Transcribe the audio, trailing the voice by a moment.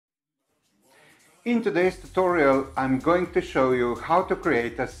In today's tutorial, I'm going to show you how to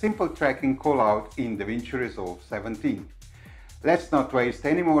create a simple tracking callout in Davinci Resolve 17. Let's not waste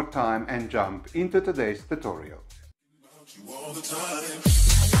any more time and jump into today's tutorial.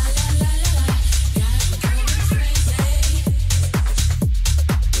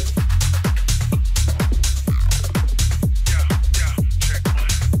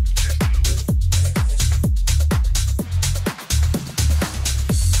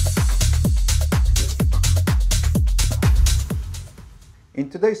 In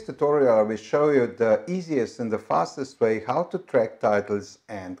today's tutorial, I will show you the easiest and the fastest way how to track titles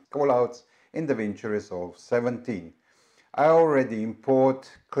and callouts in Davinci Resolve 17. I already import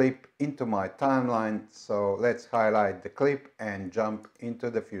clip into my timeline, so let's highlight the clip and jump into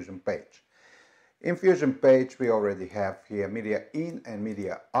the Fusion page. In Fusion page, we already have here media in and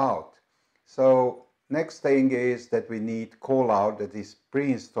media out. So next thing is that we need callout that is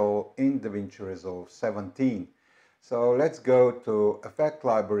pre-installed in Davinci Resolve 17. So let's go to Effect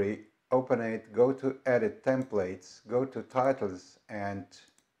Library, open it, go to Edit Templates, go to Titles and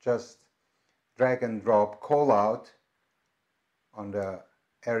just drag and drop callout on the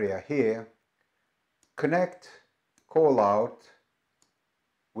area here. Connect callout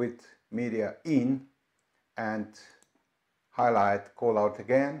with media in and highlight callout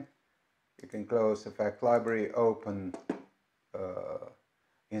again. You can close Effect Library, open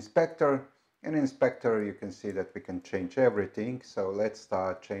Inspector. In Inspector you can see that we can change everything, so let's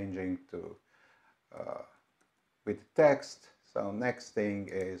start changing to with text. So next thing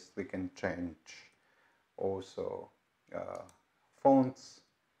is we can change also fonts.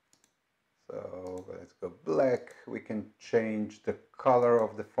 So let's go black. We can change the color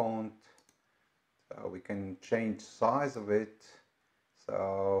of the font, so we can change size of it,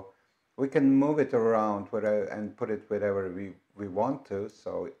 so we can move it around and put it wherever we want to.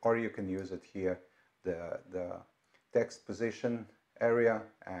 So, or you can use it here, the text position area,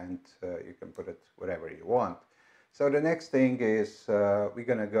 and you can put it wherever you want. So the next thing is we're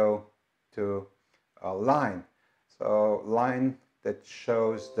gonna go to a line. So line that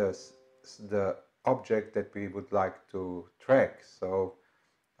shows the object that we would like to track. So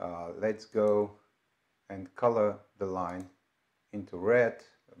let's go and color the line into red,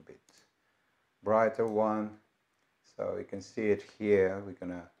 a bit brighter one, so you can see it here. We're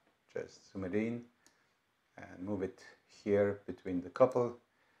gonna just zoom it in and move it here between the couple.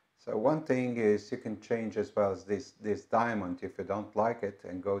 So one thing is you can change as well as this diamond if you don't like it,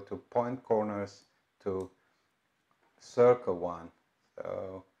 and go to point corners to circle one.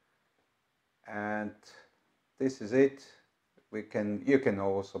 So, and this is it. You can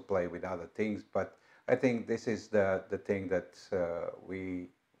also play with other things, but I think this is the thing that we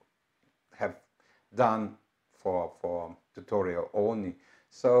have done for tutorial only.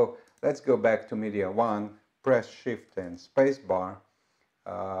 So let's go back to media 1, press shift and space bar,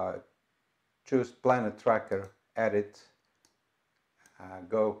 choose planet tracker, edit,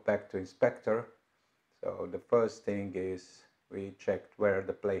 go back to inspector. So the first thing is we checked where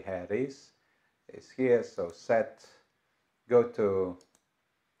the playhead is here, so set, go to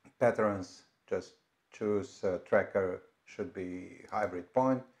patterns, just choose tracker should be hybrid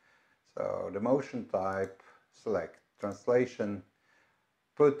point. So the motion type, select translation,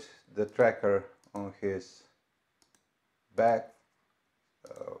 put the tracker on his back.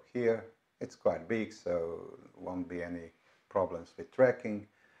 So here it's quite big, so won't be any problems with tracking.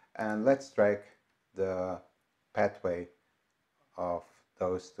 And let's track the pathway of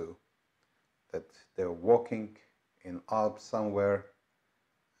those two, that they're walking in Alps somewhere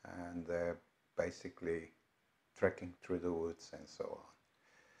and they're basically trekking through the woods and so on.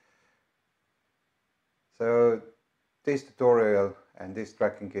 So this tutorial and this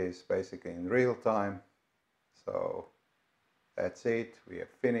tracking is basically in real time. So that's it, we have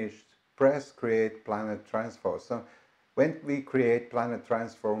finished. Press create planet transform. So when we create planet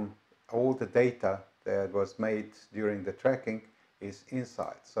transform, all the data that was made during the tracking is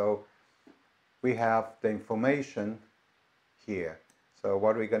inside. So we have the information here. So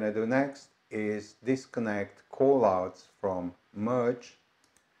what we're going to do next is disconnect callouts from merge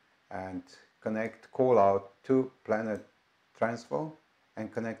and connect callout to planet transform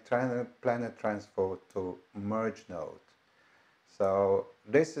and connect planet transform to merge node. So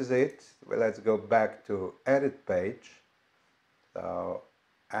this is it. Well, let's go back to edit page. So,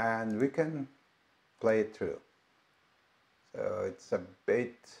 and we can play it through. So it's a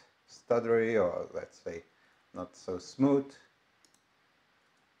bit stuttery, or let's say not so smooth.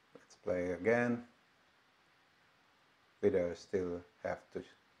 Let's play again. Video still have to,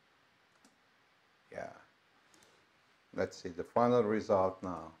 yeah. Let's see the final result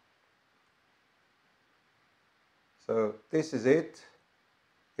now. So this is it.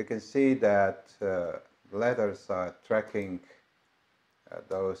 You can see that letters are tracking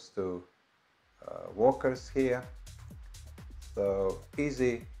those two walkers here. So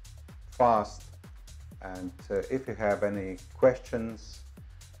easy, fast, and if you have any questions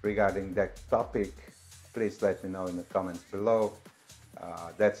regarding that topic, please let me know in the comments below.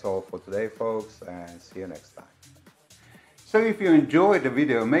 That's all for today, folks, and see you next time. So if you enjoyed the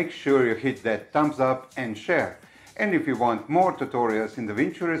video, make sure you hit that thumbs up and share. And if you want more tutorials in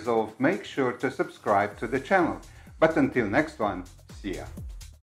Davinci Resolve, make sure to subscribe to the channel. But until next one, see ya!